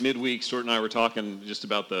Midweek, Stuart and I were talking just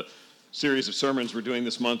about the series of sermons we're doing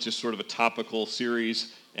this month, just sort of a topical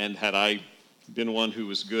series, and had I been one who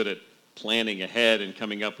was good at planning ahead and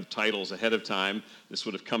coming up with titles ahead of time, this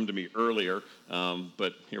would have come to me earlier,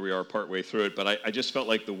 but here we are partway through it. But I just felt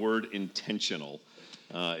like the word intentional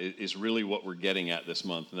is really what we're getting at this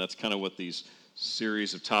month, and that's kind of what these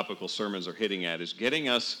series of topical sermons are hitting at, is getting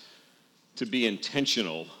us to be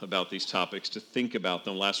intentional about these topics, to think about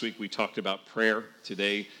them. Last week we talked about prayer.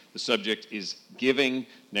 Today the subject is giving.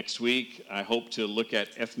 Next week I hope to look at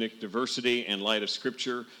ethnic diversity in light of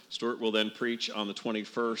Scripture. Stuart will then preach on the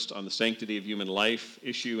 21st on the sanctity of human life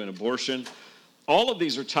issue and abortion. All of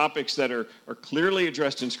these are topics that are clearly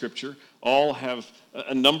addressed in Scripture. All have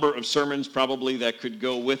a number of sermons probably that could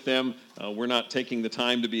go with them. We're not taking the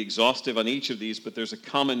time to be exhaustive on each of these, but there's a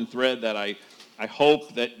common thread that I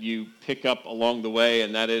hope that you pick up along the way,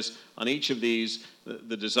 and that is on each of these,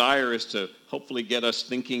 the desire is to hopefully get us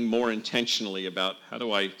thinking more intentionally about how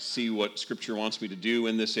do I see what Scripture wants me to do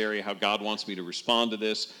in this area, how God wants me to respond to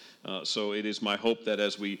this. So it is my hope that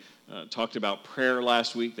as we talked about prayer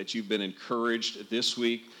last week, that you've been encouraged this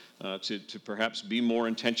week to perhaps be more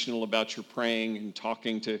intentional about your praying and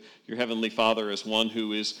talking to your Heavenly Father as one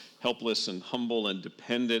who is helpless and humble and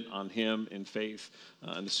dependent on Him in faith.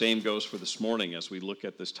 And the same goes for this morning as we look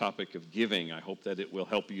at this topic of giving. I hope that it will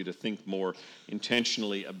help you to think more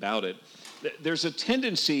intentionally about it. There's a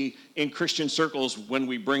tendency in Christian circles when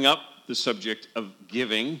we bring up the subject of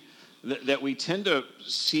giving that we tend to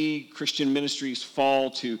see Christian ministries fall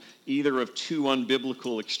to either of two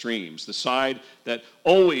unbiblical extremes. The side that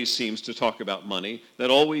always seems to talk about money, that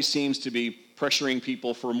always seems to be pressuring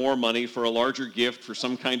people for more money, for a larger gift, for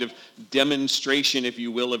some kind of demonstration, if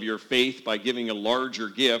you will, of your faith by giving a larger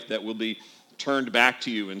gift that will be turned back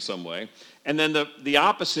to you in some way. And then the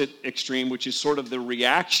opposite extreme, which is sort of the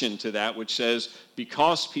reaction to that, which says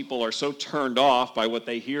because people are so turned off by what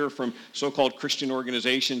they hear from so-called Christian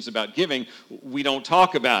organizations about giving, we don't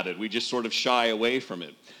talk about it. We just sort of shy away from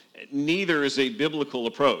it. Neither is a biblical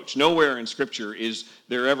approach. Nowhere in Scripture is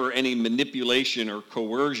there ever any manipulation or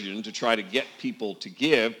coercion to try to get people to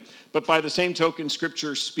give. But by the same token,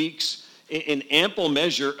 Scripture speaks in ample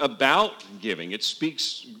measure about giving. It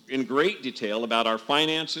speaks in great detail about our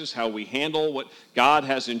finances, how we handle what God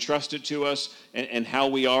has entrusted to us, and how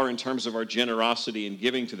we are in terms of our generosity in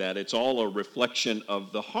giving to that. It's all a reflection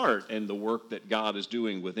of the heart and the work that God is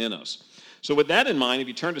doing within us. So with that in mind, if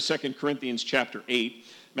you turn to 2 Corinthians chapter 8,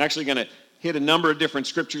 I'm actually going to hit a number of different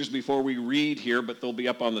scriptures before we read here, but they'll be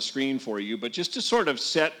up on the screen for you. But just to sort of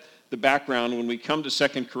set the background, when we come to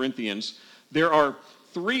 2 Corinthians, there are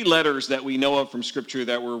three letters that we know of from Scripture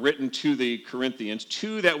that were written to the Corinthians,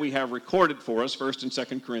 two that we have recorded for us, 1st and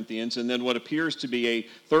 2nd Corinthians, and then what appears to be a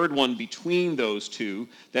third one between those two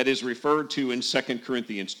that is referred to in 2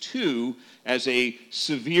 Corinthians 2 as a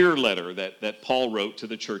severe letter that Paul wrote to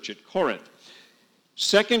the church at Corinth.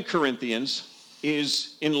 2 Corinthians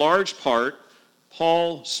is in large part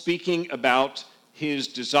Paul speaking about his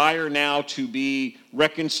desire now to be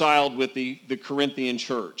reconciled with the Corinthian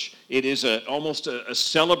church. It is almost a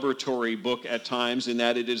celebratory book at times in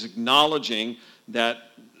that it is acknowledging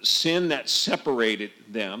that sin that separated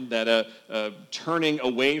them, that a turning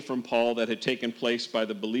away from Paul that had taken place by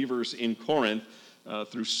the believers in Corinth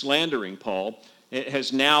through slandering Paul, it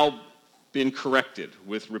has now been corrected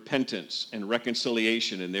with repentance and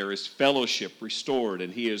reconciliation, and there is fellowship restored,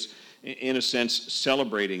 and he is in a sense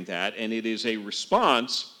celebrating that, and it is a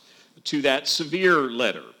response to that severe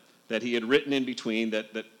letter that he had written in between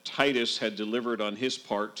that Titus had delivered on his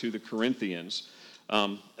part to the Corinthians.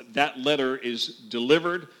 That letter is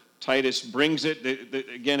delivered. Titus brings it.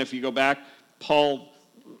 Again, if you go back, Paul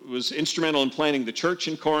was instrumental in planting the church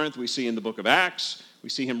in Corinth. We see in the book of Acts. We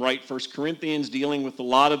see him write 1 Corinthians, dealing with a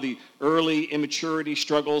lot of the early immaturity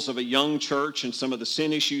struggles of a young church and some of the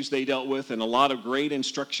sin issues they dealt with, and a lot of great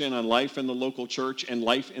instruction on life in the local church and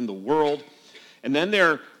life in the world. And then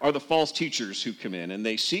there are the false teachers who come in, and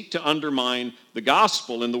they seek to undermine the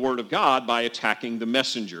gospel and the word of God by attacking the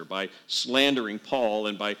messenger, by slandering Paul,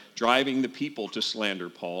 and by driving the people to slander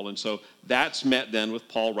Paul. And so that's met then with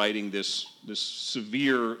Paul writing this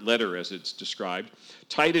severe letter, as it's described.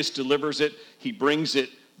 Titus delivers it. He brings it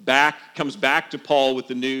back, comes back to Paul with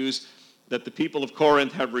the news that the people of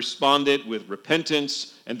Corinth have responded with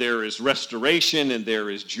repentance, and there is restoration, and there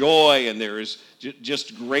is joy, and there is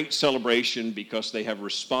just great celebration because they have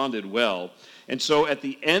responded well. And so at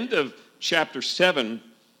the end of chapter 7,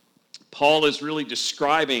 Paul is really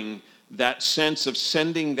describing that sense of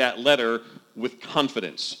sending that letter with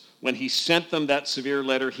confidence. When he sent them that severe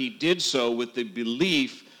letter, he did so with the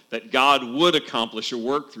belief that God would accomplish a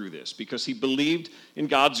work through this because he believed in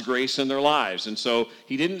God's grace in their lives. And so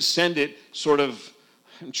he didn't send it sort of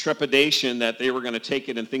in trepidation that they were going to take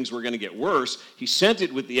it and things were going to get worse. He sent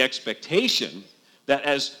it with the expectation that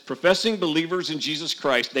as professing believers in Jesus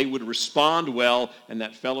Christ, they would respond well and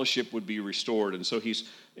that fellowship would be restored. And so he's,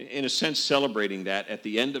 in a sense, celebrating that at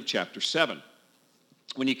the end of chapter 7.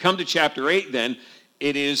 When you come to chapter 8, then,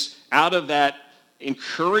 it is out of that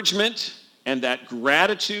encouragement and that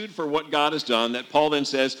gratitude for what God has done that Paul then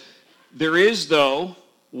says, there is, though,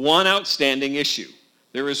 one outstanding issue.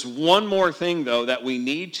 There is one more thing, though, that we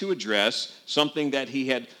need to address, something that he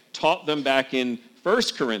had taught them back in 1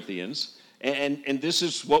 Corinthians, and this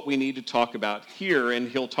is what we need to talk about here, and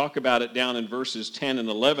he'll talk about it down in verses 10 and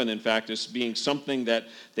 11, in fact, as being something that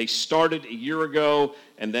they started a year ago,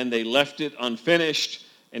 and then they left it unfinished,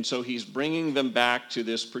 and so he's bringing them back to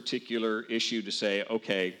this particular issue to say,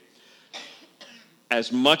 okay,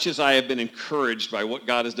 as much as I have been encouraged by what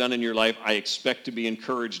God has done in your life, I expect to be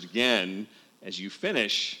encouraged again as you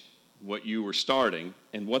finish what you were starting.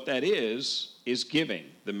 And what that is giving.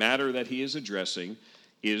 The matter that he is addressing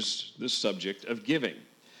is the subject of giving.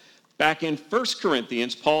 Back in 1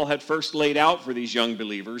 Corinthians, Paul had first laid out for these young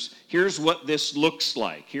believers, here's what this looks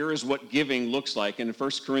like. Here is what giving looks like. And in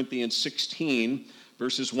 1 Corinthians 16,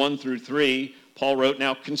 verses 1 through 3, Paul wrote,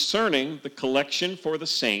 now concerning the collection for the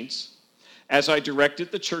saints, as I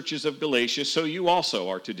directed the churches of Galatia, so you also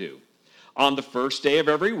are to do. On the first day of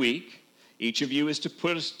every week, each of you is to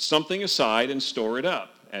put something aside and store it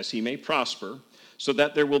up, as he may prosper, so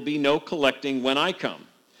that there will be no collecting when I come.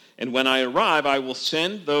 And when I arrive, I will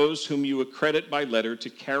send those whom you accredit by letter to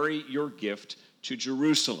carry your gift to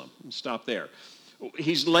Jerusalem. Stop there.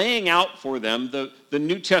 He's laying out for them the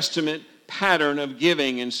New Testament pattern of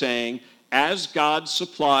giving and saying, as God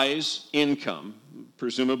supplies income,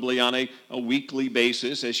 presumably on a weekly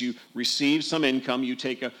basis, as you receive some income, you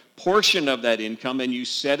take a portion of that income and you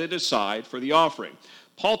set it aside for the offering.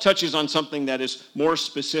 Paul touches on something that is more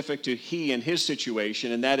specific to he and his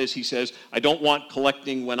situation, and that is, he says, I don't want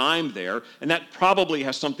collecting when I'm there, and that probably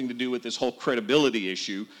has something to do with this whole credibility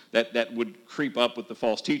issue that would creep up with the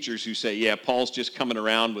false teachers who say, yeah, Paul's just coming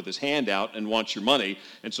around with his hand out and wants your money,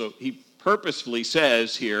 and so he purposefully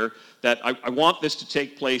says here that I want this to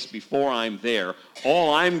take place before I'm there.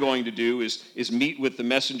 All I'm going to do is meet with the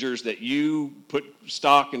messengers that you put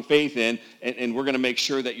stock and faith in, and we're going to make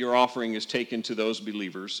sure that your offering is taken to those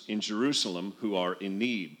believers in Jerusalem who are in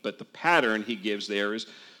need. But the pattern he gives there is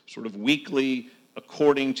sort of weekly,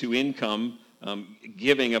 according to income,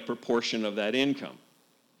 giving a proportion of that income.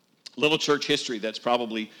 Little church history that's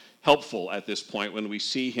probably helpful at this point when we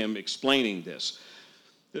see him explaining this.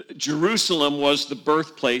 Jerusalem was the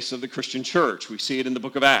birthplace of the Christian church. We see it in the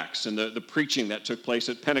book of Acts and the preaching that took place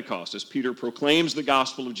at Pentecost as Peter proclaims the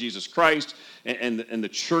gospel of Jesus Christ, and the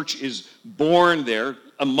church is born there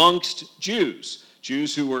amongst Jews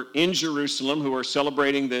who were in Jerusalem, who are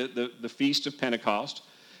celebrating the feast of Pentecost.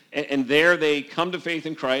 And there they come to faith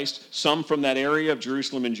in Christ, some from that area of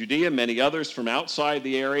Jerusalem and Judea, many others from outside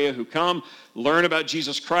the area who come, learn about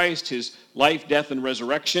Jesus Christ, his life, death, and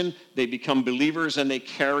resurrection. They become believers and they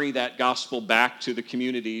carry that gospel back to the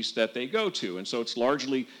communities that they go to. And so it's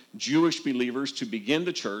largely Jewish believers to begin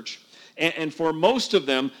the church. And for most of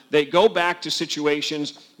them, they go back to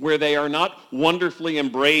situations where they are not wonderfully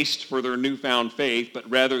embraced for their newfound faith, but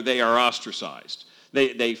rather they are ostracized.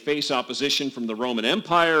 They face opposition from the Roman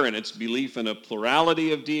Empire and its belief in a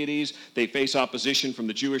plurality of deities. They face opposition from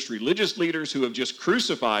the Jewish religious leaders who have just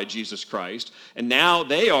crucified Jesus Christ. And now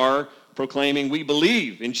they are proclaiming, we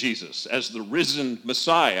believe in Jesus as the risen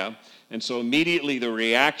Messiah. And so immediately the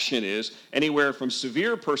reaction is anywhere from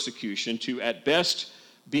severe persecution to, at best,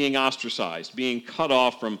 being ostracized, being cut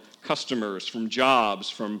off from customers, from jobs,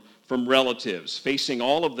 from relatives, facing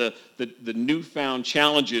all of the newfound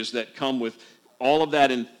challenges that come with all of that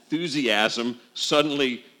enthusiasm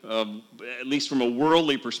suddenly, at least from a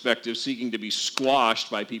worldly perspective, seeking to be squashed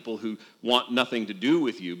by people who want nothing to do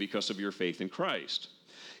with you because of your faith in Christ.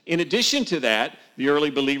 In addition to that, the early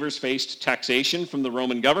believers faced taxation from the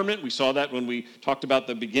Roman government. We saw that when we talked about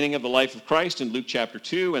the beginning of the life of Christ in Luke chapter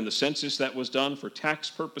 2 and the census that was done for tax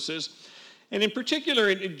purposes. And in particular,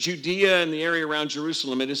 in Judea and the area around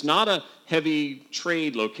Jerusalem, it is not a heavy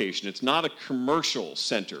trade location. It's not a commercial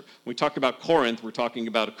center. When we talk about Corinth, we're talking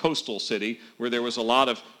about a coastal city where there was a lot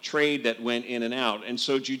of trade that went in and out. And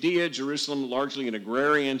so Judea, Jerusalem, largely an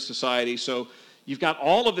agrarian society. So you've got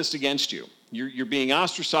all of this against you. You're being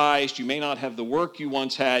ostracized. You may not have the work you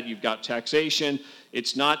once had. You've got taxation.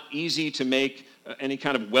 It's not easy to make any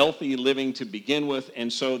kind of wealthy living to begin with.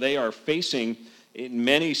 And so they are facing, in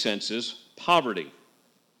many senses, poverty.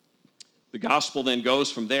 The gospel then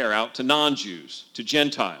goes from there out to non-Jews, to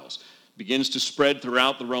Gentiles, begins to spread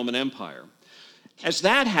throughout the Roman Empire. As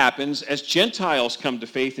that happens, as Gentiles come to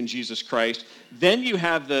faith in Jesus Christ, then you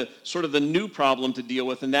have the sort of the new problem to deal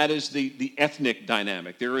with, and that is the ethnic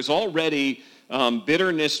dynamic. There is already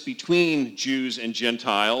bitterness between Jews and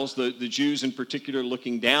Gentiles, the Jews in particular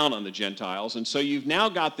looking down on the Gentiles. And so you've now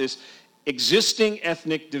got this existing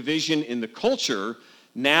ethnic division in the culture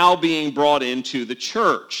now being brought into the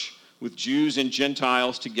church, with Jews and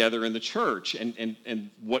Gentiles together in the church, and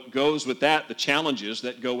what goes with that, the challenges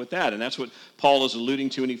that go with that. And that's what Paul is alluding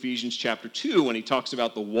to in Ephesians chapter 2 when he talks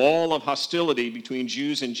about the wall of hostility between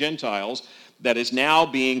Jews and Gentiles that is now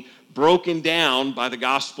being broken down by the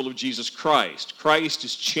gospel of Jesus Christ. Christ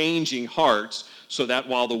is changing hearts so that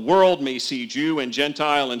while the world may see Jew and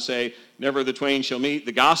Gentile and say, never the twain shall meet,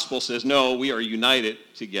 the gospel says, no, we are united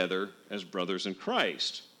together as brothers in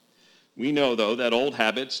Christ. We know, though, that old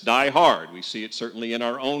habits die hard. We see it certainly in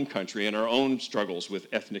our own country, in our own struggles with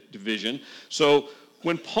ethnic division. So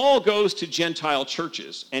when Paul goes to Gentile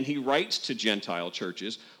churches, and he writes to Gentile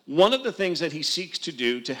churches, one of the things that he seeks to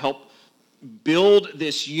do to help build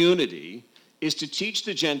this unity is to teach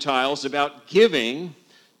the Gentiles about giving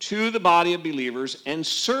to the body of believers and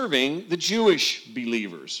serving the Jewish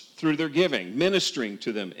believers through their giving, ministering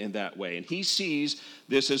to them in that way. And he sees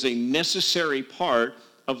this as a necessary part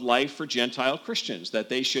of life for Gentile Christians, that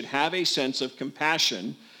they should have a sense of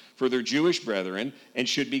compassion for their Jewish brethren and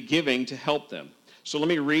should be giving to help them. So let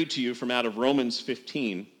me read to you from out of Romans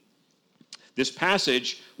 15. This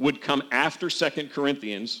passage would come after 2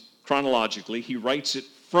 Corinthians chronologically. He writes it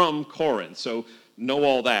from Corinth, so know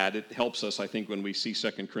all that. It helps us, I think, when we see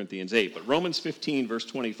 2 Corinthians 8. But Romans 15, verse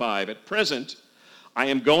 25, at present, I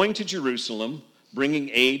am going to Jerusalem,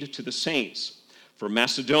 bringing aid to the saints. For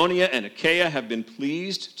Macedonia and Achaia have been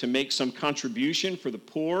pleased to make some contribution for the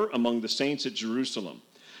poor among the saints at Jerusalem.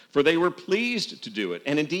 For they were pleased to do it,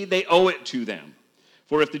 and indeed they owe it to them.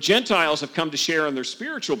 For if the Gentiles have come to share in their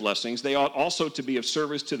spiritual blessings, they ought also to be of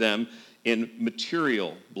service to them in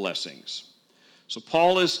material blessings. So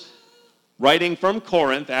Paul is writing from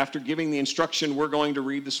Corinth after giving the instruction we're going to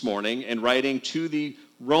read this morning, and writing to the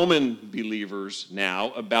Roman believers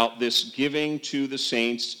now about this giving to the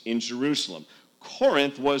saints in Jerusalem.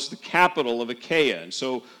 Corinth was the capital of Achaia. And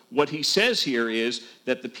so what he says here is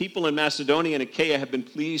that the people in Macedonia and Achaia have been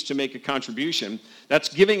pleased to make a contribution. That's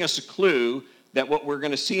giving us a clue that what we're going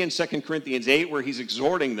to see in 2 Corinthians 8, where he's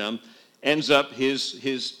exhorting them, ends up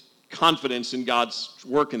his confidence in God's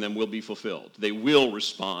work in them will be fulfilled. They will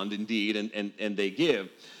respond indeed, and they give.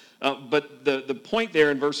 But the point there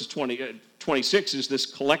in verses 26 is this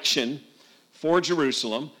collection for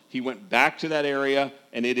Jerusalem. He went back to that area,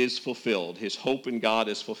 and it is fulfilled. His hope in God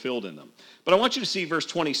is fulfilled in them. But I want you to see verse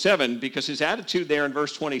 27, because his attitude there in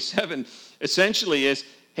verse 27 essentially is,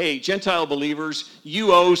 hey, Gentile believers,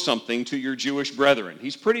 you owe something to your Jewish brethren.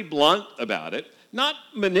 He's pretty blunt about it, not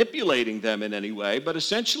manipulating them in any way, but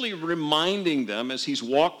essentially reminding them, as he's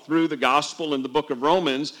walked through the gospel in the book of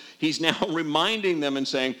Romans, he's now reminding them and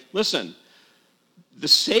saying, listen, the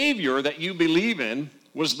Savior that you believe in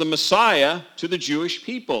was the Messiah to the Jewish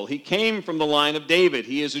people. He came from the line of David.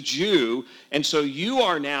 He is a Jew, and so you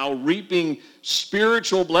are now reaping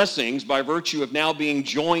spiritual blessings by virtue of now being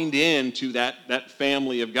joined into that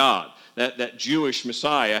family of God. That Jewish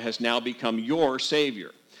Messiah has now become your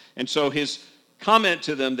Savior. And so his comment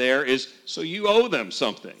to them there is, so you owe them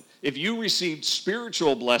something. If you received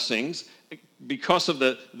spiritual blessings because of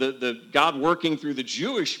the God working through the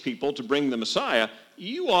Jewish people to bring the Messiah,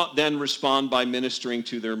 you ought then respond by ministering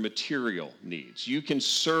to their material needs. You can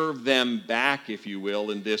serve them back, if you will,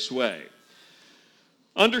 in this way.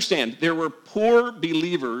 Understand, there were poor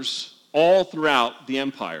believers all throughout the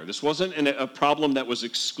empire. This wasn't a problem that was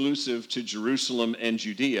exclusive to Jerusalem and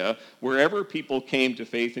Judea. Wherever people came to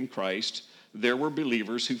faith in Christ, there were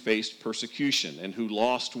believers who faced persecution and who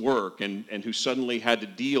lost work and who suddenly had to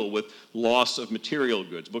deal with loss of material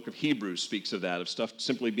goods. The book of Hebrews speaks of that, of stuff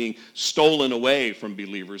simply being stolen away from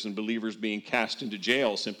believers and believers being cast into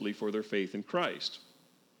jail simply for their faith in Christ.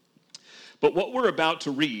 But what we're about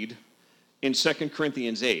to read in 2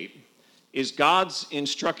 Corinthians 8 is God's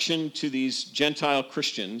instruction to these Gentile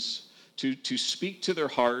Christians to speak to their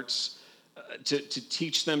hearts, to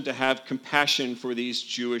teach them to have compassion for these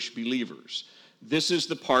Jewish believers. This is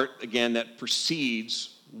the part, again, that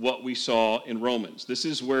precedes what we saw in Romans. This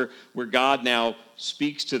is where God now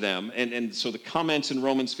speaks to them. And so the comments in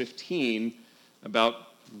Romans 15 about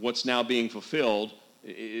what's now being fulfilled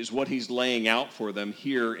is what he's laying out for them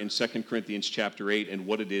here in 2 Corinthians chapter 8 and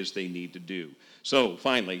what it is they need to do. So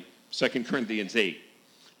finally, 2 Corinthians 8.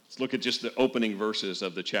 Let's look at just the opening verses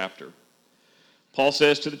of the chapter. Paul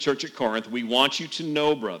says to the church at Corinth, "We want you to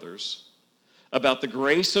know, brothers, about the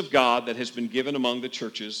grace of God that has been given among the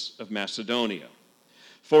churches of Macedonia.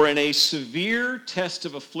 For in a severe test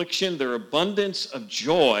of affliction, their abundance of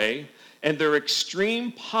joy and their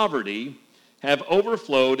extreme poverty have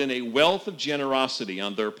overflowed in a wealth of generosity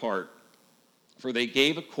on their part. For they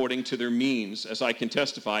gave according to their means, as I can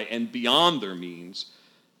testify, and beyond their means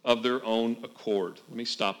of their own accord." Let me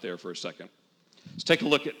stop there for a second. Let's take a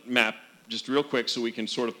look at map just real quick so we can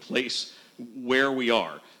sort of place where we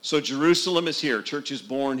are. So Jerusalem is here. Church is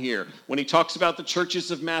born here. When he talks about the churches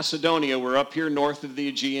of Macedonia, we're up here north of the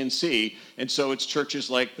Aegean Sea. And so it's churches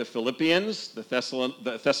like the Philippians, the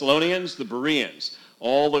Thessalonians, the Bereans,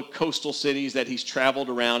 all the coastal cities that he's traveled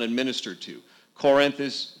around and ministered to. Corinth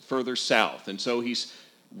is further south. And so he's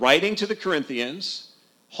writing to the Corinthians,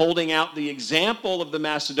 holding out the example of the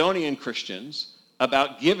Macedonian Christians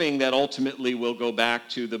about giving that ultimately will go back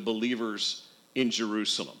to the believers in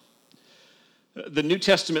Jerusalem. The New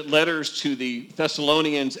Testament letters to the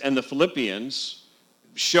Thessalonians and the Philippians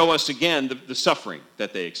show us again the suffering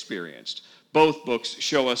that they experienced. Both books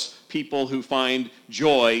show us people who find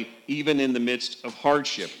joy even in the midst of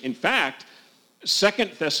hardship. In fact,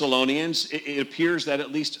 2 Thessalonians, it appears that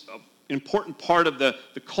at least an important part of the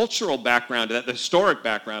cultural background, the historic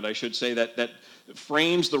background, I should say, that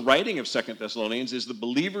frames the writing of 2 Thessalonians is the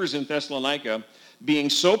believers in Thessalonica being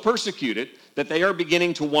so persecuted that they are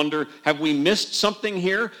beginning to wonder, have we missed something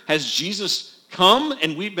here? Has Jesus come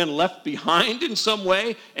and we've been left behind in some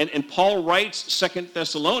way? And Paul writes 2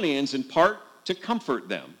 Thessalonians in part to comfort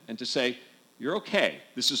them and to say, you're okay.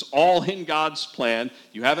 This is all in God's plan.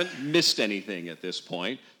 You haven't missed anything at this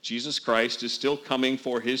point. Jesus Christ is still coming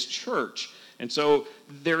for his church. And so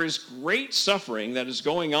there is great suffering that is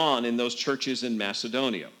going on in those churches in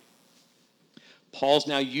Macedonia. Paul's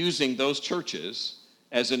now using those churches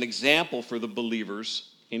as an example for the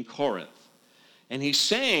believers in Corinth. And he's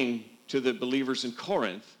saying to the believers in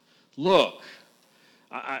Corinth, look,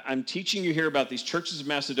 I'm teaching you here about these churches of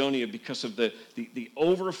Macedonia because of the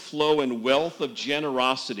overflow and wealth of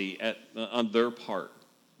generosity on their part.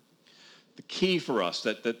 The key for us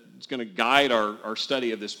that's going to guide our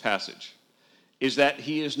study of this passage is that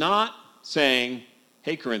he is not saying,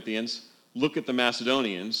 hey, Corinthians, look at the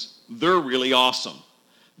Macedonians. They're really awesome.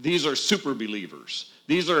 These are super believers.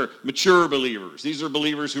 These are mature believers. These are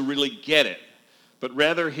believers who really get it. But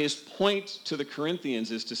rather, his point to the Corinthians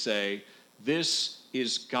is to say, this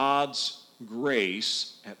is God's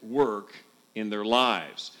grace at work in their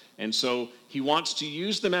lives. And so he wants to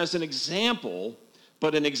use them as an example,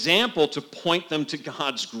 but an example to point them to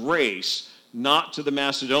God's grace, not to the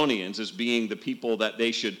Macedonians as being the people that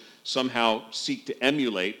they should somehow seek to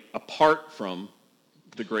emulate apart from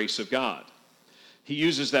the grace of God. He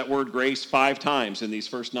uses that word grace 5 times in these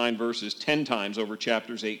first 9 verses, 10 times over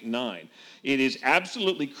chapters 8 and 9. It is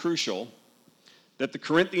absolutely crucial that the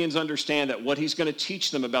Corinthians understand that what he's going to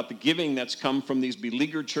teach them about the giving that's come from these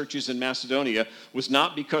beleaguered churches in Macedonia was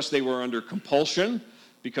not because they were under compulsion,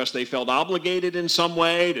 because they felt obligated in some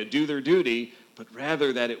way to do their duty, but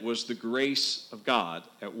rather that it was the grace of God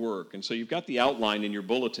at work. And so you've got the outline in your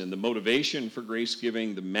bulletin, the motivation for grace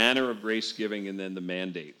giving, the manner of grace giving, and then the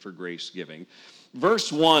mandate for grace giving.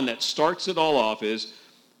 Verse 1 that starts it all off is,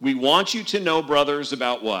 we want you to know, brothers,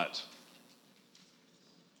 about what?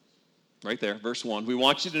 Right there, verse 1. We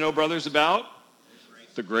want you to know, brothers, about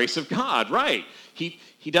the grace of God. Right. He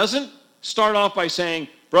doesn't start off by saying,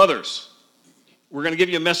 brothers, we're going to give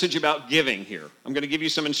you a message about giving here. I'm going to give you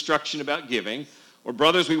some instruction about giving. Or,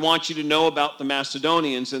 brothers, we want you to know about the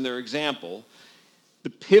Macedonians and their example. The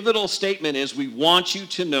pivotal statement is, we want you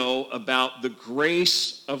to know about the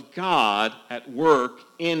grace of God at work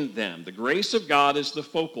in them. The grace of God is the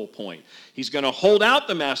focal point. He's going to hold out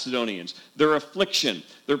the Macedonians, their affliction,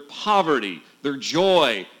 their poverty, their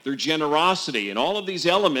joy, their generosity, and all of these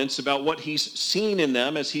elements about what he's seen in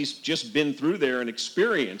them as he's just been through there and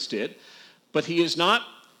experienced it. But he is not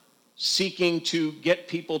seeking to get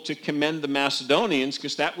people to commend the Macedonians,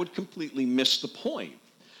 because that would completely miss the point.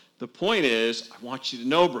 The point is, I want you to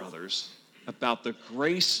know, brothers, about the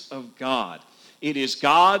grace of God. It is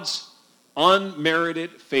God's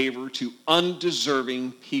unmerited favor to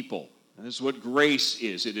undeserving people. And this is what grace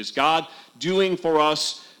is. It is God doing for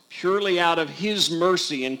us purely out of his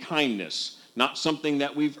mercy and kindness, not something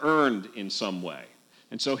that we've earned in some way.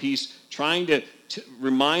 And so he's trying to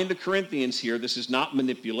remind the Corinthians here, this is not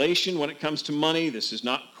manipulation when it comes to money. This is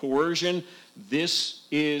not coercion. This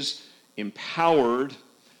is empowered,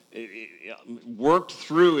 worked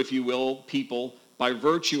through, if you will, people by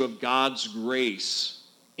virtue of God's grace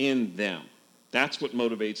in them. That's what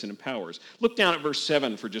motivates and empowers. Look down at verse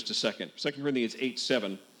 7 for just a second. 2 Corinthians 8:7.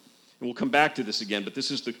 And we'll come back to this again, but this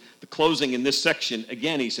is the closing in this section.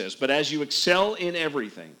 Again, he says, "But as you excel in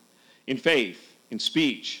everything, in faith, in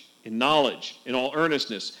speech, in knowledge, in all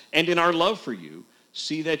earnestness, and in our love for you,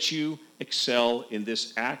 see that you excel in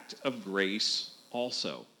this act of grace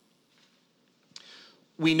also."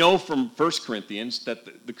 We know from 1 Corinthians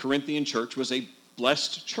that the Corinthian church was a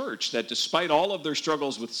blessed church, that despite all of their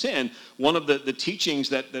struggles with sin, one of the teachings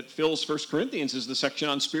that fills 1 Corinthians is the section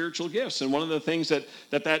on spiritual gifts. And one of the things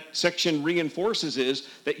that section reinforces is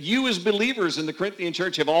that you as believers in the Corinthian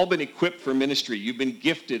church have all been equipped for ministry. You've been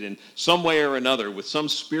gifted in some way or another with some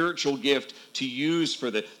spiritual gift to use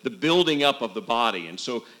for the building up of the body. And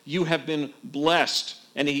so you have been blessed.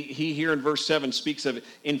 And he here in verse 7 speaks of it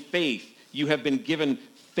in faith. You have been given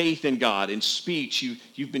faith in God. In speech,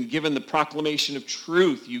 you've been given the proclamation of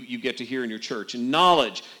truth you get to hear in your church. In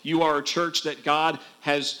knowledge, you are a church that God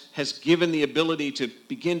has given the ability to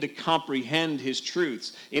begin to comprehend his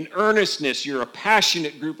truths. In earnestness, you're a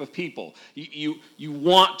passionate group of people. You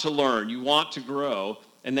want to learn, you want to grow.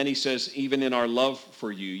 And then he says, even in our love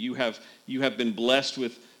for you, you have been blessed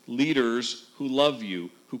with leaders who love you,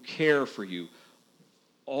 who care for you.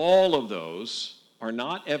 All of those are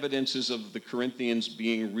not evidences of the Corinthians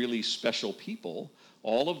being really special people.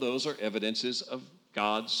 All of those are evidences of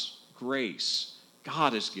God's grace.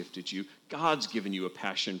 God has gifted you. God's given you a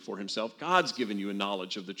passion for himself. God's given you a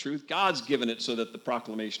knowledge of the truth. God's given it so that the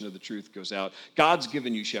proclamation of the truth goes out. God's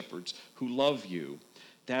given you shepherds who love you.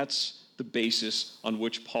 That's the basis on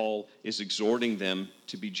which Paul is exhorting them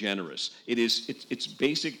to be generous. It's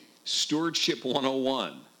basic stewardship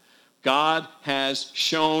 101. God has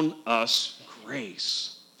shown us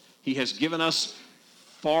grace. He has given us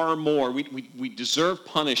far more. We deserve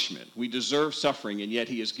punishment. We deserve suffering, and yet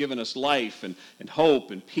he has given us life and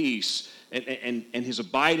hope and peace and his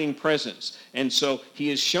abiding presence. And so he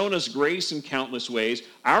has shown us grace in countless ways.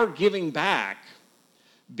 Our giving back,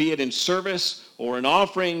 be it in service or in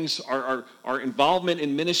offerings, our involvement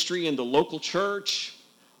in ministry in the local church,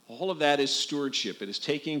 all of that is stewardship. It is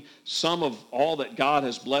taking some of all that God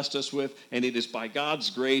has blessed us with, and it is by God's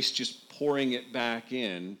grace just pouring it back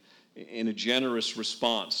in a generous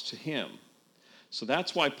response to him. So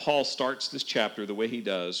that's why Paul starts this chapter the way he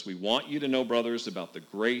does. We want you to know, brothers, about the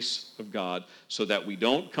grace of God so that we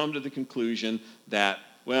don't come to the conclusion that,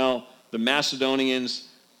 well, the Macedonians,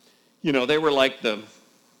 they were like the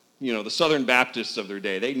Southern Baptists of their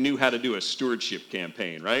day. They knew how to do a stewardship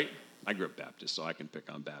campaign, right? I grew up Baptist, so I can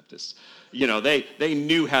pick on Baptists. They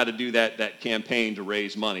knew how to do that campaign to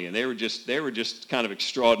raise money, and they were just kind of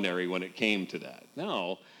extraordinary when it came to that.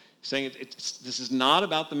 No, saying this is not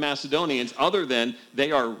about the Macedonians, other than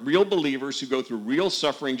they are real believers who go through real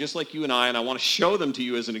suffering, just like you and I want to show them to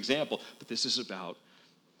you as an example. But this is about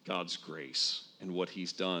God's grace and what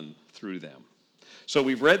he's done through them. So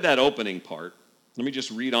we've read that opening part. Let me just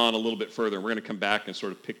read on a little bit further. We're going to come back and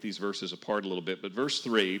sort of pick these verses apart a little bit. But verse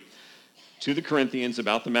 3, to the Corinthians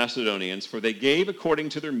about the Macedonians, for they gave according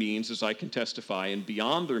to their means, as I can testify, and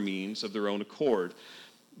beyond their means of their own accord,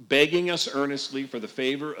 begging us earnestly for the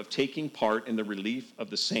favor of taking part in the relief of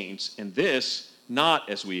the saints, and this not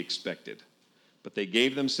as we expected, but they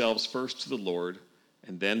gave themselves first to the Lord,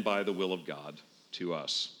 and then by the will of God to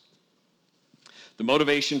us. The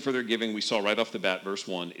motivation for their giving, we saw right off the bat, verse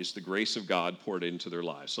 1, is the grace of God poured into their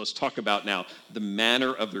lives. So let's talk about now the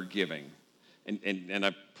manner of their giving. And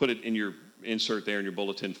I put it in your insert there in your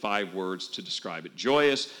bulletin, 5 words to describe it: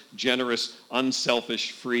 joyous, generous,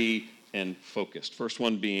 unselfish, free, and focused. First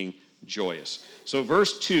one being joyous. So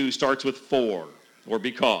verse 2 starts with for, or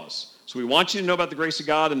because. So we want you to know about the grace of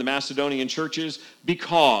God in the Macedonian churches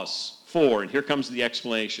because, for, and here comes the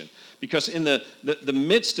explanation. Because in the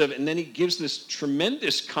midst of, and then he gives this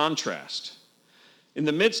tremendous contrast. In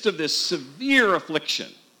the midst of this severe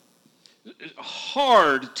affliction,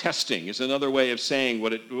 hard testing is another way of saying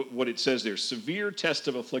what it says there. Severe test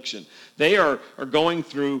of affliction. They are going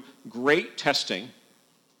through great testing.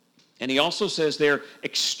 And he also says there,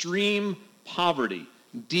 extreme poverty.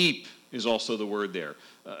 Deep is also the word there.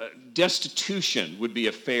 Destitution would be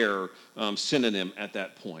a fair synonym at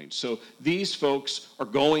that point. So these folks are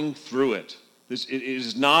going through it. It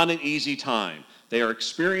is not an easy time. They are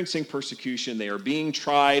experiencing persecution. They are being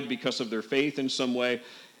tried because of their faith in some way,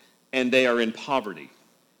 and they are in poverty.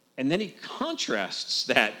 And then he contrasts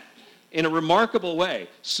that in a remarkable way.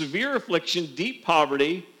 Severe affliction, deep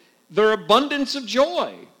poverty, their abundance of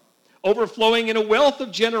joy, overflowing in a wealth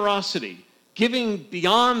of generosity, giving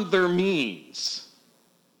beyond their means.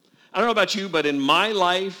 I don't know about you, but in my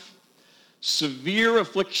life, Severe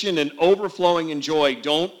affliction and overflowing in joy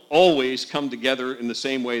don't always come together in the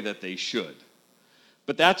same way that they should.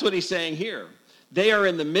 But that's what he's saying here. They are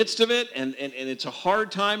in the midst of it, and it's a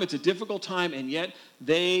hard time, it's a difficult time, and yet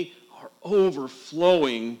they are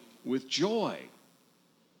overflowing with joy.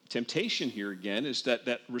 Temptation here again is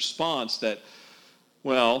that response that,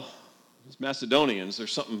 well, these Macedonians,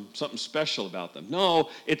 there's something special about them. No,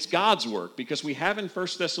 it's God's work, because we have in 1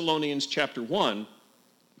 Thessalonians chapter 1,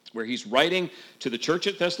 where he's writing to the church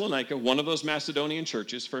at Thessalonica, one of those Macedonian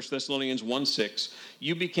churches, 1 Thessalonians 1:6,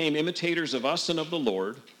 you became imitators of us and of the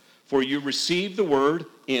Lord, for you received the word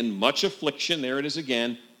in much affliction, there it is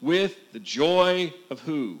again, with the joy of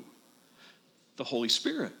who? The Holy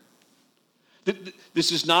Spirit.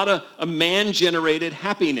 This is not a man-generated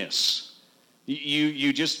happiness.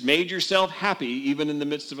 You just made yourself happy even in the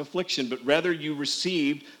midst of affliction, but rather you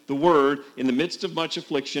received the word in the midst of much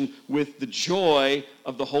affliction with the joy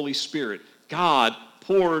of the Holy Spirit. God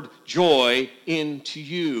poured joy into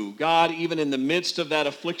you. God, even in the midst of that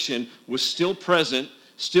affliction, was still present,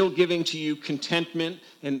 still giving to you contentment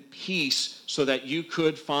and peace so that you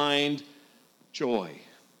could find joy.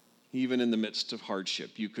 Even in the midst of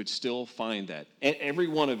hardship, you could still find that. And every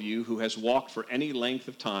one of you who has walked for any length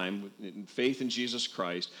of time in faith in Jesus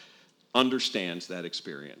Christ understands that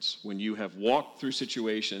experience. When you have walked through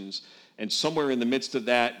situations and somewhere in the midst of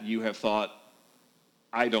that you have thought,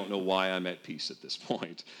 I don't know why I'm at peace at this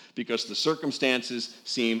point, because the circumstances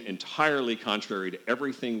seem entirely contrary to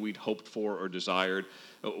everything we'd hoped for or desired,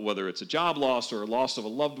 whether it's a job loss or a loss of a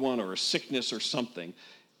loved one or a sickness or something.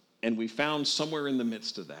 And we found somewhere in the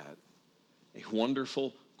midst of that a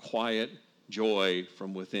wonderful, quiet joy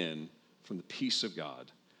from within, from the peace of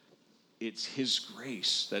God. It's his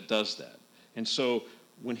grace that does that. And so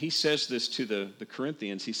when he says this to the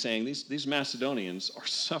Corinthians, he's saying these Macedonians are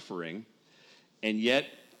suffering, and yet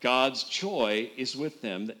God's joy is with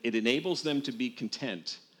them. It enables them to be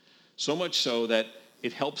content, so much so that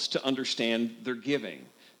it helps to understand their giving,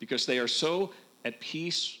 because they are so at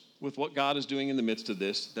peace with what God is doing in the midst of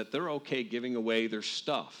this, that they're okay giving away their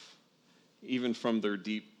stuff, even from their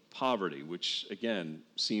deep poverty, which, again,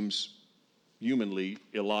 seems humanly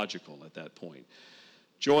illogical at that point.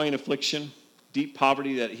 Joy and affliction, deep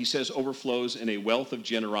poverty that he says overflows in a wealth of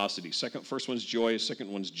generosity. First one's joy,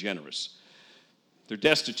 second one's generous. They're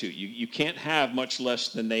destitute. You can't have much less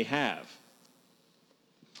than they have.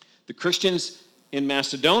 The Christians in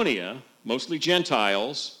Macedonia, mostly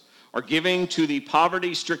Gentiles, are giving to the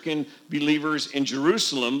poverty-stricken believers in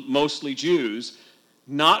Jerusalem, mostly Jews,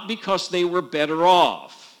 not because they were better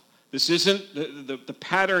off. This isn't, the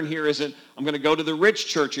pattern here isn't, I'm going to go to the rich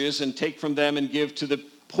churches and take from them and give to the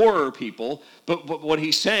poorer people, but what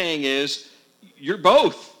he's saying is, you're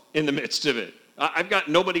both in the midst of it. I've got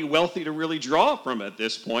nobody wealthy to really draw from at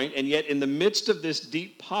this point, and yet in the midst of this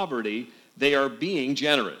deep poverty, they are being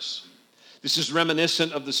generous. This is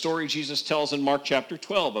reminiscent of the story Jesus tells in Mark chapter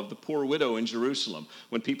 12 of the poor widow in Jerusalem,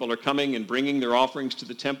 when people are coming and bringing their offerings to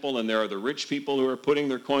the temple, and there are the rich people who are putting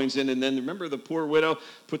their coins in, and then remember the poor widow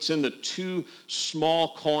puts in the 2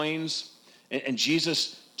 small coins, and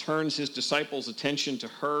Jesus turns his disciples' attention to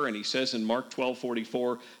her, and he says in Mark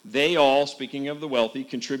 12:44, they all, speaking of the wealthy,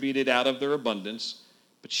 contributed out of their abundance,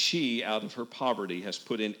 but she, out of her poverty, has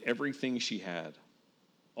put in everything she had,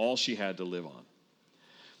 all she had to live on.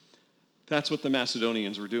 That's what the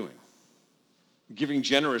Macedonians were doing, giving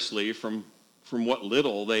generously from what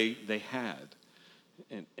little they had,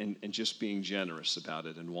 and just being generous about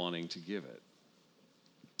it and wanting to give it.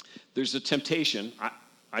 There's a temptation,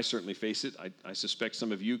 I certainly face it, I suspect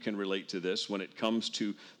some of you can relate to this when it comes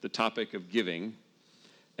to the topic of giving,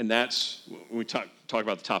 and that's when we talk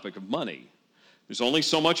about the topic of money. There's only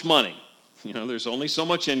so much money, there's only so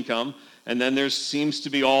much income, and then there seems to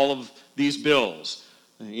be all of these bills.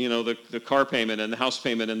 The car payment and the house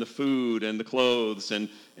payment and the food and the clothes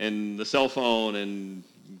and the cell phone and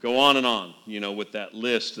go on, with that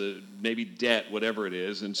list, maybe debt, whatever it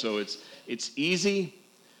is. And so it's easy,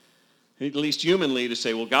 at least humanly, to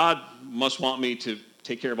say, well, God must want me to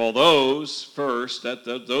take care of all those first.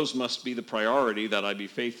 Those must be the priority, that I be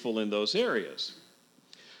faithful in those areas.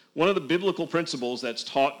 One of the biblical principles that's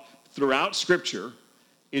taught throughout Scripture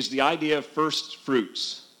is the idea of first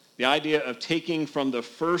fruits. The idea of taking from the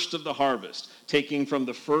first of the harvest, taking from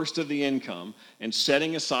the first of the income, and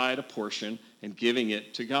setting aside a portion and giving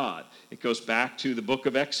it to God. It goes back to the book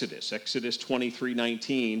of Exodus. Exodus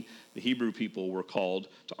 23:19, the Hebrew people were called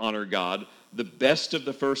to honor God. The best of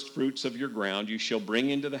the first fruits of your ground you shall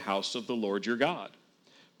bring into the house of the Lord your God.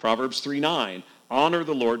 Proverbs 3:9, honor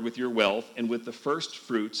the Lord with your wealth and with the first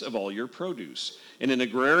fruits of all your produce. In an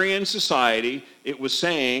agrarian society, it was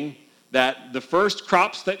saying, that the first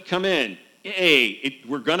crops that come in,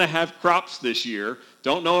 we're going to have crops this year.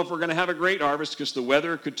 Don't know if we're going to have a great harvest because the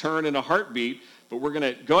weather could turn in a heartbeat, but we're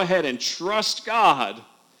going to go ahead and trust God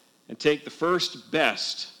and take the first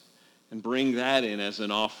best and bring that in as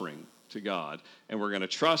an offering to God. And we're going to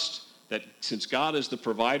trust that since God is the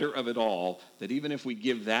provider of it all, that even if we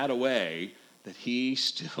give that away, that he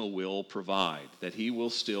still will provide, that he will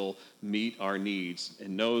still meet our needs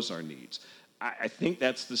and knows our needs. I think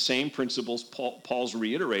that's the same principles Paul's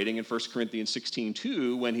reiterating in 1 Corinthians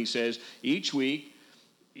 16:2 when he says, each week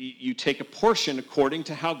you take a portion according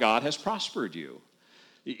to how God has prospered you.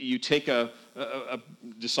 You take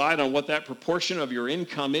decide on what that proportion of your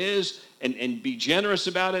income is and be generous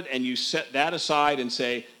about it, and you set that aside and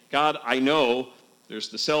say, God, I know there's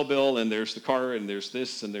the cell bill and there's the car and there's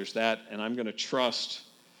this and there's that, and I'm going to trust.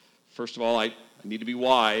 First of all, I need to be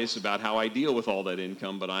wise about how I deal with all that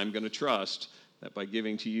income, but I'm going to trust that by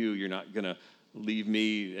giving to you, you're not going to leave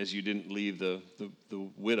me as you didn't leave the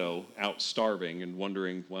widow out starving and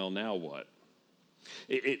wondering, well, now what?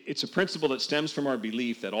 It's a principle that stems from our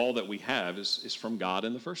belief that all that we have is from God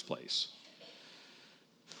in the first place.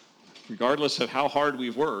 Regardless of how hard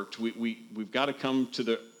we've worked, we've got to come to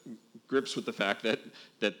the grips with the fact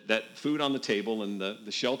that food on the table and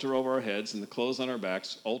the shelter over our heads and the clothes on our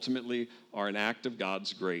backs ultimately are an act of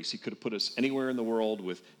God's grace. He could have put us anywhere in the world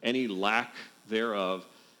with any lack thereof,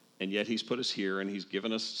 and yet he's put us here and he's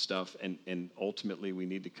given us stuff, and ultimately we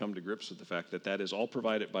need to come to grips with the fact that that is all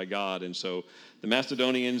provided by God. And so the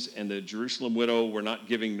Macedonians and the Jerusalem widow were not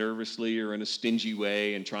giving nervously or in a stingy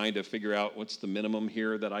way and trying to figure out what's the minimum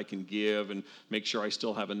here that I can give and make sure I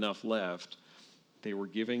still have enough left. They were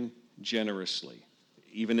giving generously,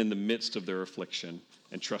 even in the midst of their affliction,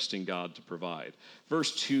 and trusting God to provide.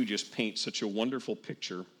 Verse 2 just paints such a wonderful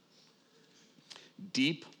picture.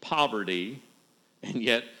 Deep poverty, and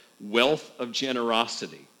yet wealth of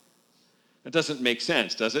generosity. That doesn't make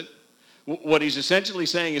sense, does it? What he's essentially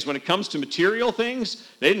saying is when it comes to material things,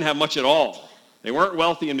 they didn't have much at all. They weren't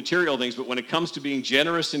wealthy in material things, but when it comes to being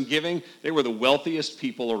generous and giving, they were the wealthiest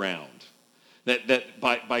people around. That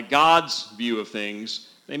by God's view of things,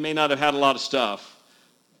 they may not have had a lot of stuff,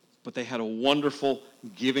 but they had a wonderful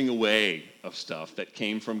giving away of stuff that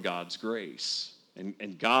came from God's grace.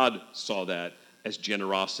 And God saw that as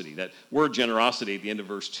generosity. That word generosity at the end of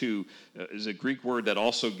verse 2 is a Greek word that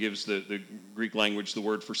also gives the Greek language the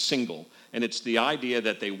word for single. And it's the idea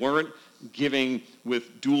that they weren't giving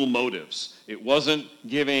with dual motives. It wasn't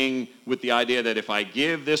giving with the idea that if I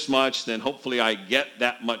give this much, then hopefully I get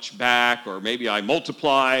that much back, or maybe I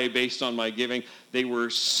multiply based on my giving. They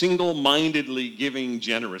were single-mindedly giving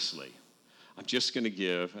generously. I'm just going to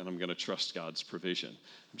give, and I'm going to trust God's provision.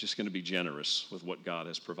 I'm just going to be generous with what God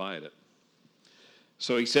has provided.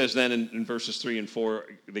 So he says then in verses 3 and 4,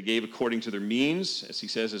 they gave according to their means, as he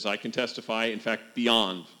says, as I can testify, in fact,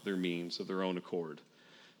 beyond their means of their own accord,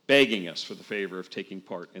 begging us for the favor of taking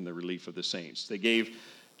part in the relief of the saints. They gave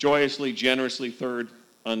joyously, generously, third,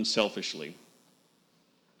 unselfishly.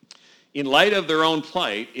 In light of their own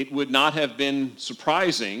plight, it would not have been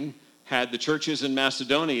surprising had the churches in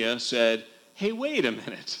Macedonia said, hey, wait a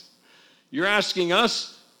minute. You're asking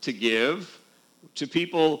us to give to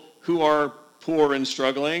people who are poor and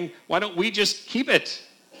struggling. Why don't we just keep it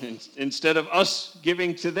instead of us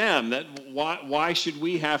giving to them? Why should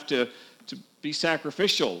we have to be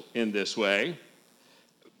sacrificial in this way?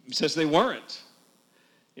 He says they weren't.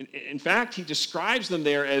 In fact, he describes them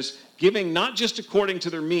there as giving not just according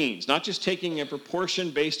to their means, not just taking a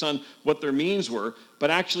proportion based on what their means were,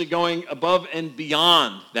 but actually going above and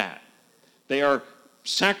beyond that. They are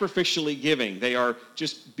sacrificially giving. They are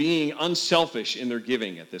just being unselfish in their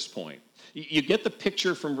giving at this point. You get the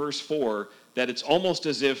picture from verse 4 that it's almost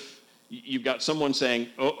as if you've got someone saying,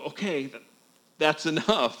 oh, okay, that's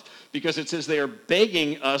enough, because it says they are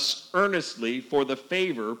begging us earnestly for the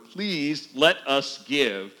favor, please let us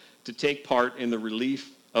give to take part in the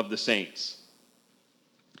relief of the saints.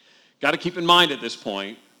 Got to keep in mind at this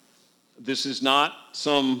point, this is not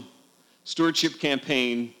some stewardship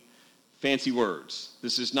campaign fancy words.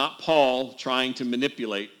 This is not Paul trying to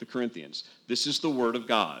manipulate the Corinthians. This is the Word of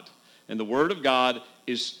God. And the Word of God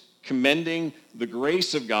is commending the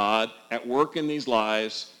grace of God at work in these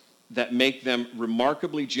lives that make them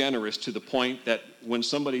remarkably generous to the point that when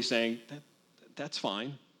somebody's saying, that's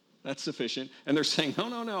fine, that's sufficient, and they're saying,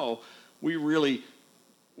 no,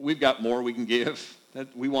 we've got more we can give.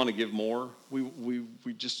 We want to give more. We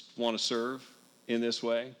just want to serve in this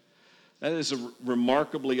way. That is a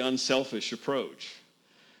remarkably unselfish approach.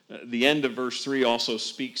 The end of verse 3 also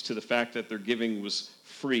speaks to the fact that their giving was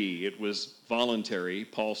free. It was voluntary.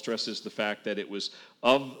 Paul stresses the fact that it was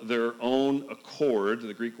of their own accord.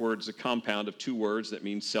 The Greek word is a compound of two words that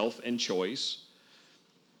means self and choice.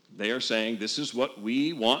 They are saying, this is what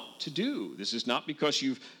we want to do. This is not because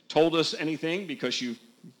you've told us anything, because you've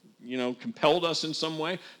compelled us in some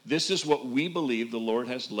way. This is what we believe the Lord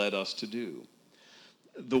has led us to do.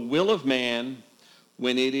 The will of man,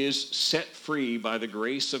 when it is set free by the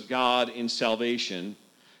grace of God in salvation,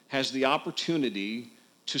 has the opportunity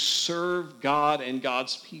to serve God and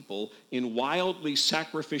God's people in wildly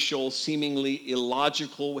sacrificial, seemingly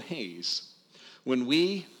illogical ways. When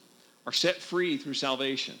we are set free through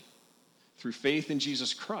salvation, through faith in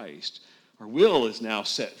Jesus Christ, our will is now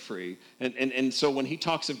set free. And so when he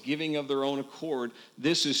talks of giving of their own accord,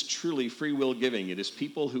 this is truly free will giving. It is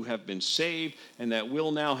people who have been saved, and that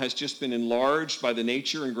will now has just been enlarged by the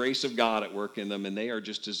nature and grace of God at work in them, and they are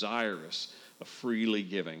just desirous of freely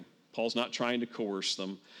giving. Paul's not trying to coerce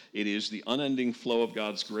them. It is the unending flow of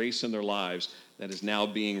God's grace in their lives that is now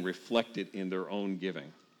being reflected in their own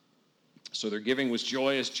giving. So their giving was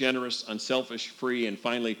joyous, generous, unselfish, free, and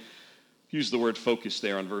finally, use the word focus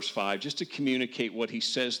there on verse 5, just to communicate what he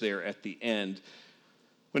says there at the end.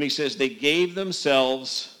 When he says, they gave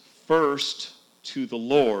themselves first to the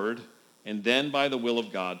Lord, and then by the will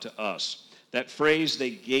of God to us. That phrase, they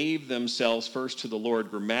gave themselves first to the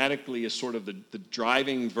Lord, grammatically is sort of the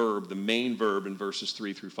driving verb, the main verb in verses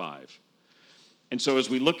 3 through 5. And so as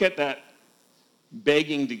we look at that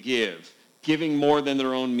begging to give, giving more than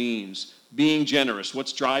their own means, being generous,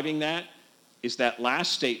 what's driving that is that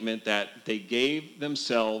last statement that they gave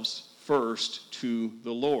themselves first to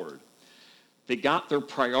the Lord. They got their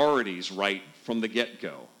priorities right from the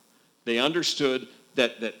get-go. They understood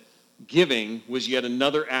that giving was yet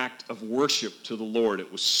another act of worship to the Lord.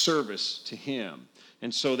 It was service to him.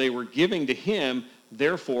 And so they were giving to him,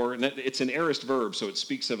 therefore, and it's an aorist verb, so it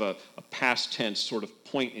speaks of a past tense sort of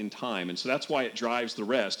point in time. And so that's why it drives the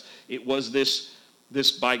rest. It was this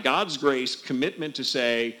by God's grace, commitment to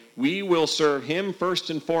say, we will serve him first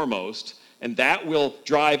and foremost, and that will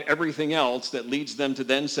drive everything else that leads them to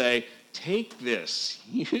then say, take this,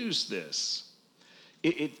 use this.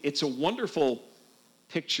 It's a wonderful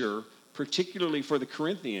picture, particularly for the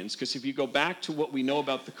Corinthians, because if you go back to what we know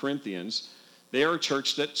about the Corinthians, they are a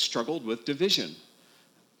church that struggled with division.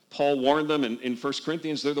 Paul warned them in 1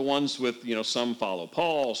 Corinthians, they're the ones with, some follow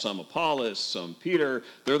Paul, some Apollos, some Peter.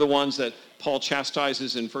 They're the ones that Paul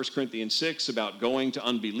chastises in 1 Corinthians 6 about going to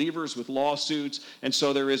unbelievers with lawsuits. And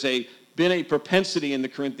so there is been a propensity in the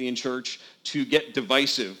Corinthian church to get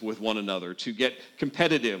divisive with one another, to get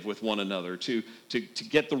competitive with one another, to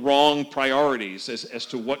get the wrong priorities as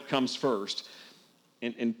to what comes first.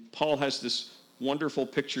 And Paul has this wonderful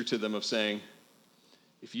picture to them of saying,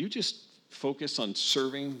 if you just focus on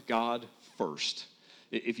serving God first,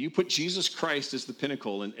 if you put Jesus Christ as the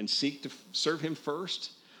pinnacle and seek to serve him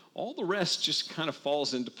first, all the rest just kind of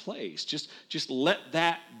falls into place. Just let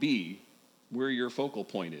that be where your focal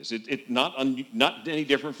point is. It's not any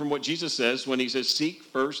different from what Jesus says when he says, seek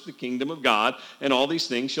first the kingdom of God, and all these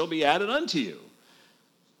things shall be added unto you.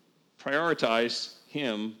 Prioritize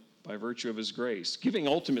him by virtue of his grace. Giving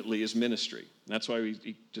ultimately is ministry. That's why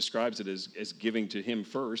he describes it as giving to him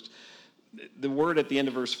first. The word at the end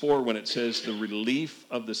of verse 4, when it says the relief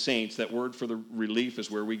of the saints, that word for the relief is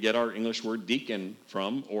where we get our English word deacon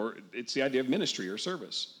from, or it's the idea of ministry or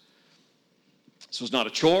service. This was not a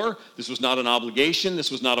chore. This was not an obligation. This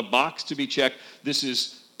was not a box to be checked. This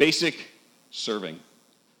is basic serving,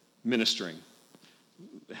 ministering,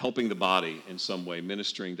 helping the body in some way,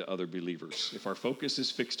 ministering to other believers. If our focus is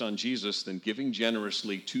fixed on Jesus, then giving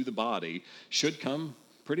generously to the body should come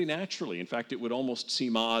pretty naturally. In fact, it would almost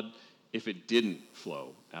seem odd if it didn't flow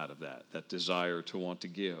out of that desire to want to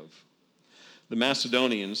give. The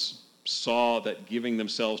Macedonians saw that giving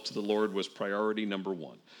themselves to the Lord was priority number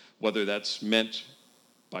one. Whether that's meant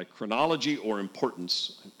by chronology or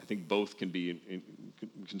importance, I think both can be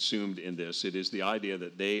consumed in this. It is the idea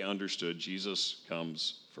that they understood Jesus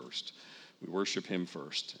comes first. We worship him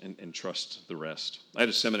first and trust the rest. I had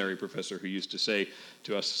a seminary professor who used to say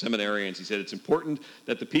to us seminarians, he said, it's important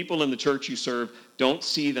that the people in the church you serve don't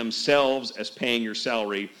see themselves as paying your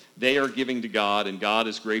salary. They are giving to God, and God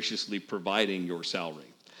is graciously providing your salary.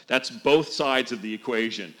 That's both sides of the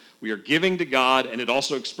equation. We are giving to God, and it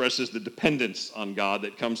also expresses the dependence on God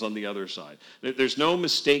that comes on the other side. There's no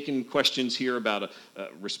mistaken questions here about a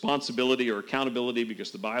responsibility or accountability,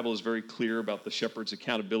 because the Bible is very clear about the shepherd's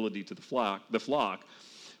accountability to the flock.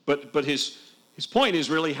 But his His point is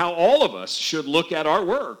really how all of us should look at our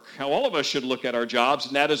work, how all of us should look at our jobs,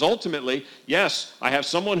 and that is ultimately, yes, I have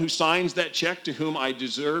someone who signs that check to whom I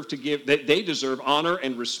deserve to give, that they deserve honor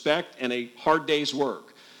and respect and a hard day's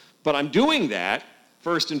work. But I'm doing that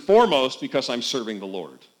first and foremost because I'm serving the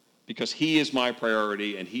Lord, because He is my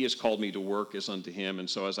priority and He has called me to work as unto Him. And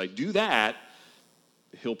so as I do that,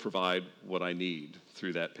 He'll provide what I need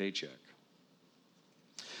through that paycheck.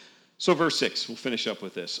 So verse 6, we'll finish up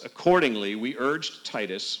with this. Accordingly, we urged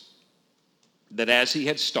Titus that as he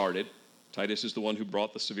had started, Titus is the one who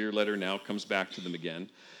brought the severe letter, now comes back to them again,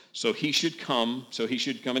 so he should come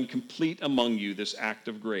and complete among you this act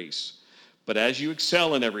of grace. But as you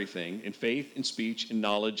excel in everything, in faith, in speech, in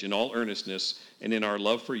knowledge, in all earnestness, and in our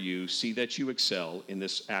love for you, see that you excel in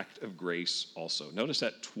this act of grace also. Notice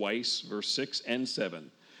that twice, verse 6 and 7.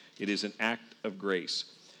 It is an act of grace.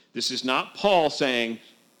 This is not Paul saying,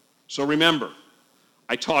 so remember,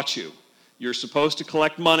 I taught you. You're supposed to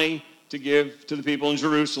collect money to give to the people in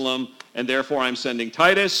Jerusalem, and therefore I'm sending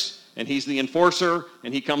Titus, and he's the enforcer,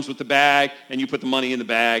 and he comes with the bag, and you put the money in the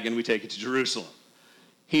bag, and we take it to Jerusalem.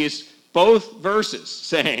 He is both verses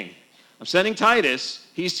saying, I'm sending Titus.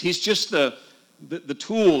 He's just the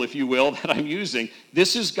tool, if you will, that I'm using.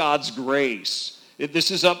 This is God's grace. This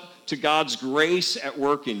is up to God's grace at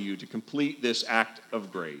work in you to complete this act of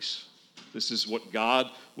grace. This is what God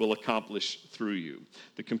will accomplish through you.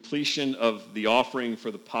 The completion of the offering for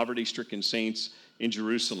the poverty-stricken saints in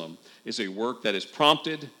Jerusalem is a work that is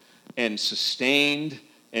prompted and sustained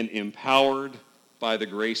and empowered by the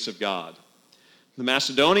grace of God. The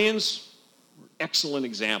Macedonians were an excellent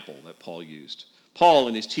example that Paul used. Paul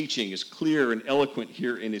in his teaching is clear and eloquent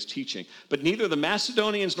here in his teaching. But neither the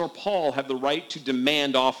Macedonians nor Paul have the right to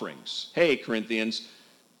demand offerings. Hey, Corinthians,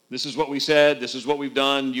 this is what we said, this is what we've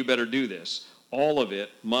done, you better do this. All of it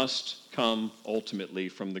must come ultimately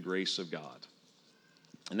from the grace of God.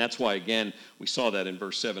 And that's why, again, we saw that in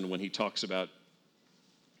verse 7 when he talks about,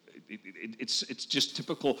 it's just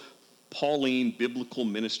typical Pauline biblical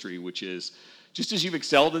ministry, which is, just as you've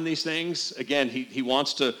excelled in these things, again, he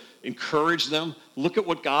wants to encourage them. Look at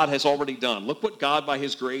what God has already done. Look what God, by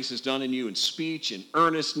His grace, has done in you in speech, in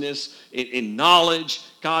earnestness, in knowledge.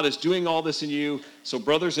 God is doing all this in you. So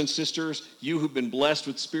brothers and sisters, you who've been blessed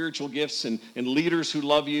with spiritual gifts and leaders who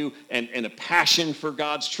love you and a passion for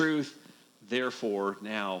God's truth, therefore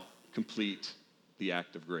now complete the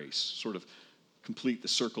act of grace. Sort of complete the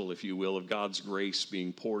circle, if you will, of God's grace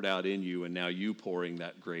being poured out in you and now you pouring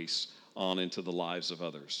that grace on into the lives of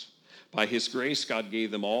others. By His grace, God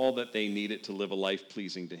gave them all that they needed to live a life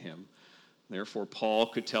pleasing to Him. Therefore, Paul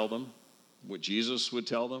could tell them what Jesus would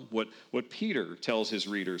tell them, what Peter tells his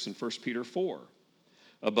readers in 1 Peter 4.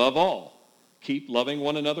 Above all, keep loving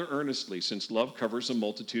one another earnestly, since love covers a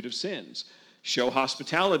multitude of sins. Show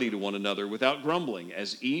hospitality to one another without grumbling.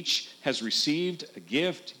 As each has received a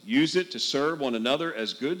gift, use it to serve one another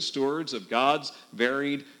as good stewards of God's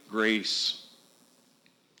varied grace.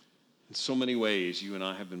 In so many ways, you and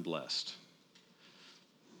I have been blessed.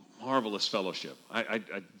 Marvelous fellowship. I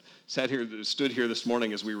stood here this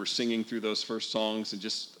morning as we were singing through those first songs and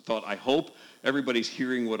just thought, I hope everybody's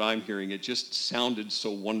hearing what I'm hearing. It just sounded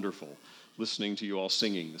so wonderful listening to you all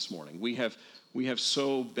singing this morning. We have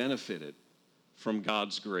so benefited from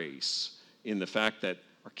God's grace in the fact that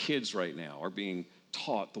our kids right now are being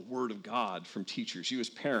taught the Word of God from teachers. You as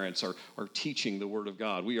parents are teaching the Word of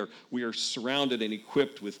God. We are surrounded and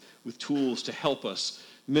equipped with tools to help us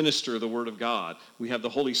minister the Word of God. We have the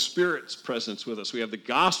Holy Spirit's presence with us. We have the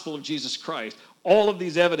gospel of Jesus Christ. All of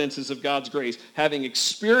these evidences of God's grace. Having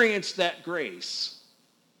experienced that grace,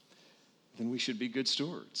 then we should be good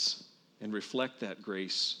stewards and reflect that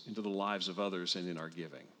grace into the lives of others and in our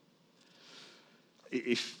giving.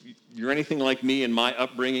 If you're anything like me in my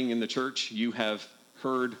upbringing in the church, you have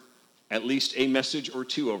heard at least a message or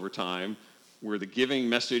two over time where the giving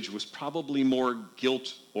message was probably more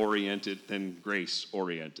guilt-oriented than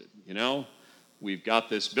grace-oriented. You know, we've got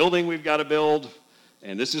this building we've got to build,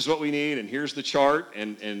 and this is what we need, and here's the chart,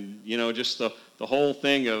 and you know, just the whole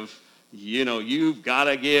thing of, you know, you've got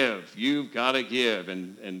to give,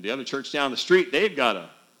 and the other church down the street, they've got a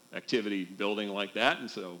activity building like that, and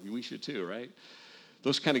so we should too, right?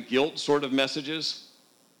 Those kind of guilt sort of messages,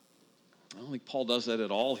 I don't think Paul does that at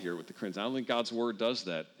all here with the Corinthians. I don't think God's Word does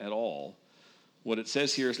that at all. What it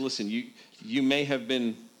says here is, listen, you may have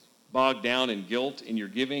been bogged down in guilt in your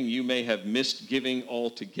giving. You may have missed giving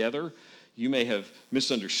altogether. You may have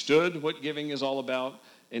misunderstood what giving is all about.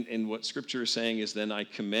 And what Scripture is saying is, then I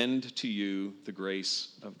commend to you the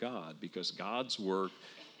grace of God, because God's work,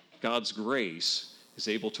 God's grace is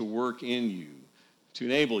able to work in you to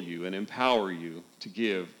enable you and empower you to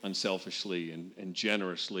give unselfishly and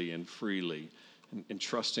generously and freely, and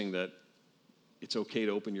trusting that it's okay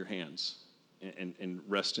to open your hands and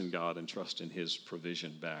rest in God and trust in his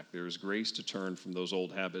provision back. There is grace to turn from those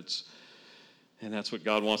old habits, and that's what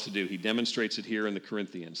God wants to do. He demonstrates it here in the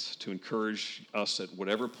Corinthians to encourage us at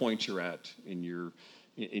whatever point you're at in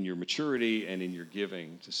your maturity and in your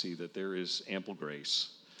giving, to see that there is ample grace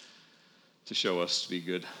to show us to be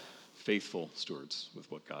good, faithful stewards with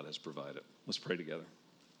what God has provided. Let's pray together.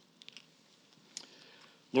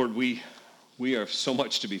 Lord, we have so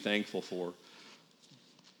much to be thankful for.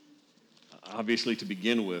 Obviously, to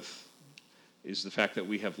begin with, is the fact that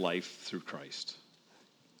we have life through Christ.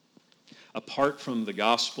 Apart from the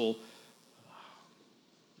gospel,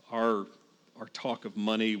 our talk of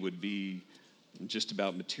money would be just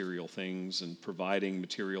about material things and providing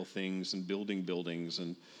material things and building buildings,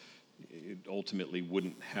 and it ultimately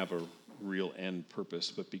wouldn't have a real end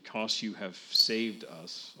purpose. But because you have saved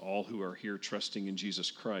us, all who are here trusting in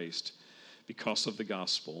Jesus Christ, because of the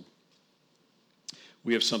gospel,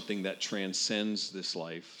 we have something that transcends this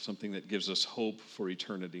life, something that gives us hope for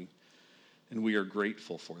eternity, and we are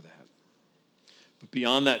grateful for that. But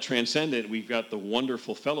beyond that transcendent, we've got the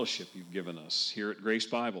wonderful fellowship you've given us here at Grace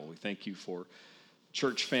Bible. We thank you for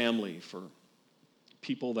church family, for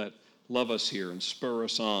people that love us here and spur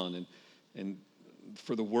us on, and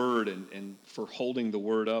for the Word, and for holding the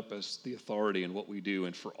Word up as the authority in what we do.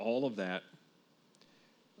 And for all of that,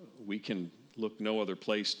 we can look no other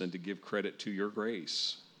place than to give credit to your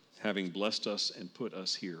grace, having blessed us and put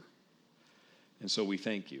us here. And so we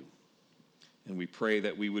thank you. And we pray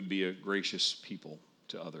that we would be a gracious people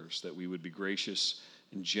to others, that we would be gracious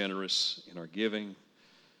and generous in our giving,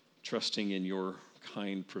 trusting in your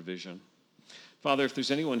kind provision. Father, if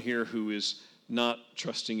there's anyone here who is not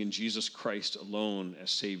trusting in Jesus Christ alone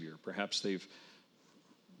as Savior, perhaps they've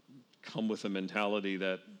come with a mentality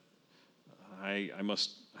that I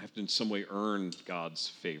have to in some way earn God's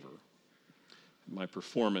favor. My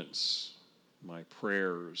performance, my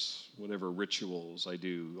prayers, whatever rituals I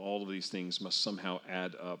do, all of these things must somehow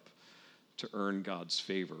add up to earn God's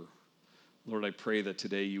favor. Lord, I pray that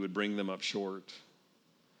today you would bring them up short,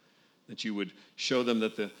 that you would show them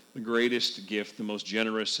that the greatest gift, the most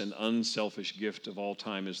generous and unselfish gift of all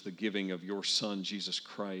time, is the giving of your Son, Jesus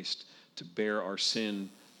Christ, to bear our sin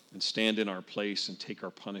and stand in our place and take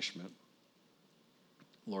our punishment.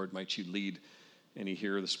 Lord, might you lead any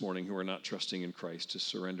here this morning who are not trusting in Christ to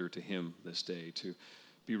surrender to him this day, to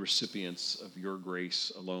be recipients of your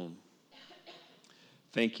grace alone.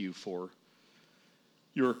 Thank you for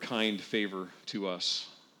your kind favor to us.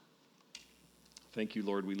 Thank you,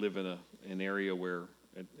 Lord. We live in an area where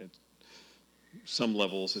at some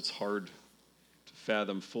levels it's hard to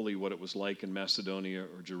fathom fully what it was like in Macedonia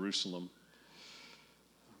or Jerusalem,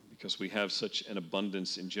 because we have such an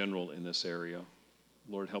abundance in general in this area.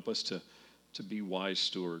 Lord, help us to be wise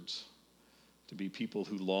stewards, to be people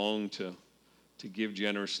who long to give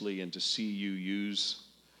generously and to see you use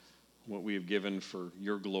what we have given for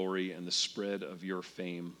your glory and the spread of your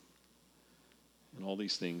fame. And all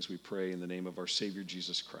these things we pray in the name of our Savior,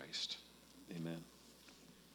 Jesus Christ. Amen.